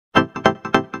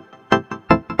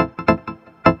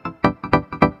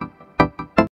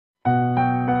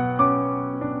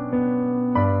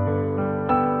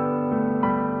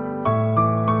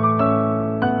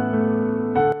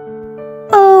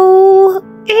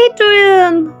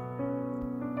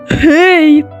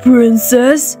me,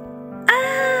 princess.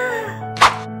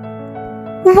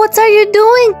 What are you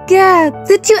doing, cat?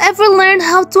 Did you ever learn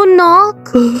how to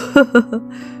knock?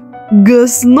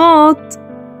 Guess not.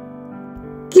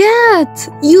 Cat,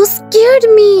 you scared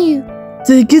me.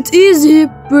 Take it easy,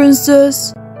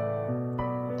 princess.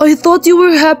 I thought you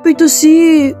were happy to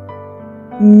see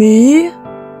me.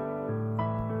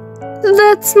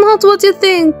 That's not what you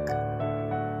think.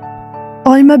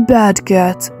 I'm a bad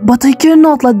cat, but I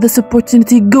cannot let this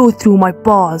opportunity go through my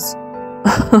paws.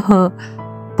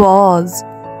 Paws.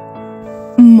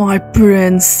 My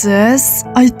princess,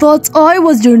 I thought I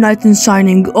was your knight in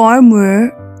shining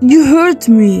armor. You hurt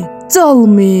me. Tell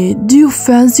me, do you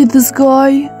fancy this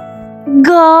guy?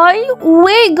 Guy?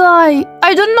 Wait, guy.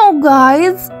 I don't know,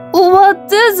 guys.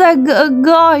 What is a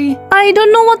guy? I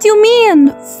don't know what you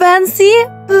mean. Fancy?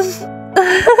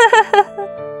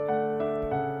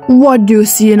 What do you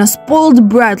see in a spoiled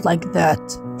brat like that?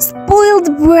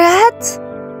 Spoiled brat?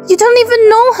 You don't even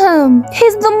know him.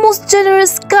 He's the most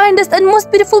generous, kindest, and most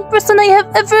beautiful person I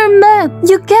have ever met.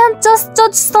 You can't just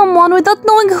judge someone without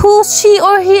knowing who she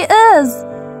or he is.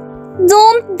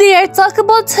 Don't dare talk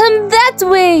about him that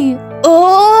way.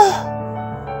 Oh.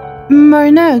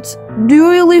 Marinette, do you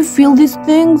really feel these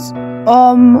things?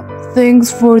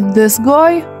 Things for this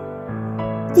guy?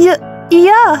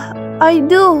 Yeah, I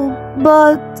do,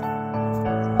 but...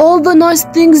 All the nice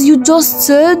things you just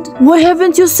said, why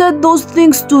haven't you said those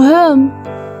things to him?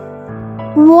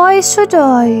 Why should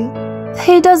I?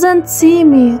 He doesn't see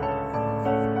me.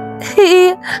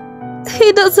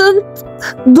 He doesn't...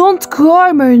 Don't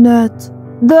cry, Marinette.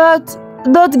 That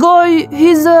guy,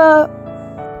 he's a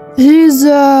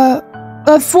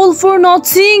fool for not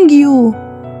seeing you.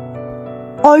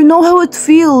 I know how it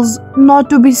feels not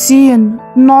to be seen,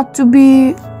 not to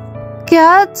be...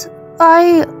 Cat,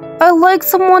 I like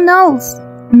someone else.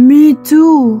 Me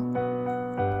too.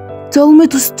 Tell me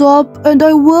to stop and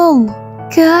I will.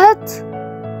 Cat?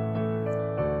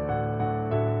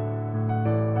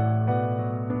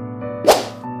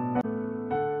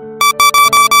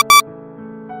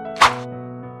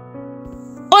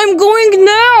 I'm going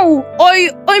now.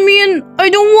 I mean, I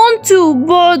don't want to,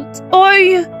 but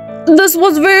this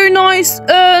was very nice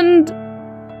and...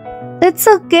 It's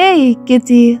okay,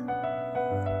 kitty.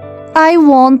 I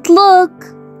won't look.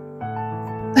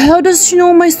 How does she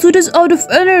know my suit is out of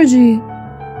energy?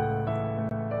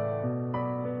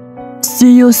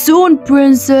 See you soon,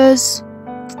 princess.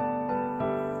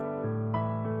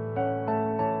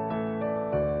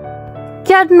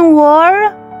 Cat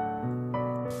Noir?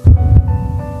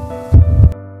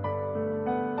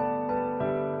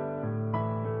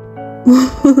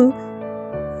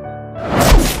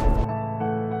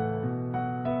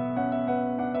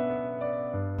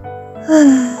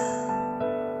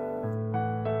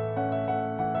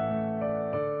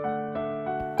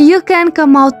 You can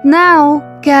come out now,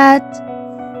 cat.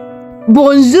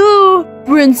 Bonjour,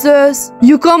 princess.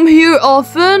 You come here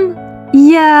often?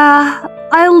 Yeah,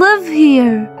 I live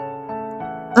here.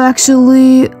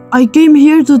 Actually, I came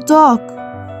here to talk.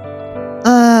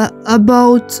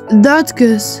 About that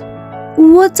kiss.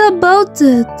 What about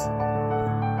it?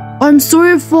 I'm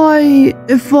sorry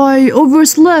if I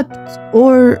overslept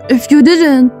or if you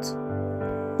didn't.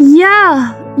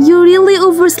 Yeah, you really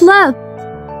overslept.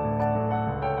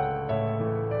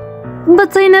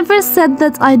 But I never said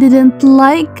that I didn't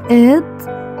like it.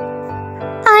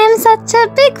 I am such a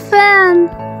big fan.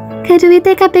 Could we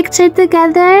take a picture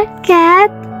together,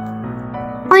 cat?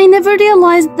 I never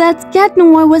realized that Cat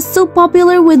Noir was so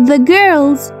popular with the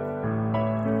girls.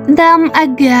 Them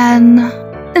again.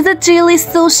 Is it really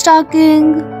so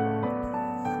shocking?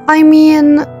 I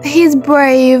mean, he's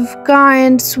brave,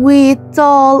 kind, sweet,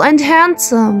 tall, and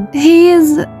handsome. He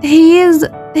is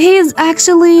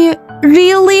actually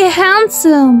really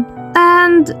handsome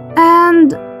and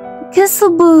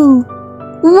kissable.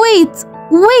 Wait,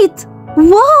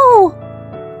 whoa!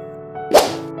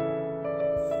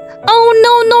 Oh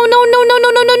no!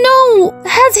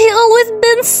 Has he always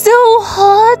been so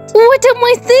hot? What am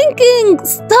I thinking?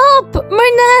 Stop,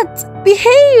 Marinette,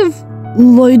 behave.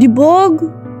 Ladybug?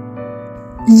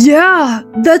 Yeah,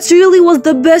 that really was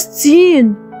the best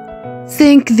scene.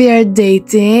 Think they're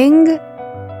dating?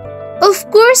 Of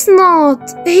course not.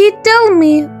 He'd tell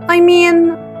me. I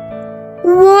mean,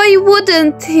 why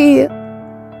wouldn't he?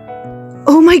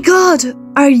 Oh my god,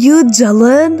 are you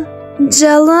jealous?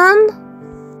 Jealous?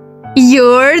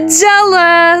 You're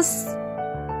jealous.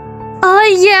 I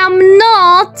am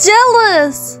not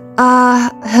jealous.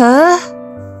 Huh?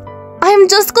 I'm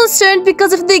just concerned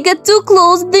because if they get too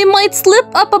close, they might slip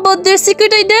up about their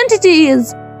secret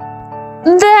identities.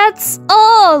 That's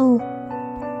all.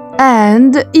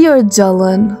 And you're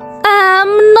Jalen.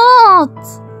 I'm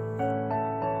not.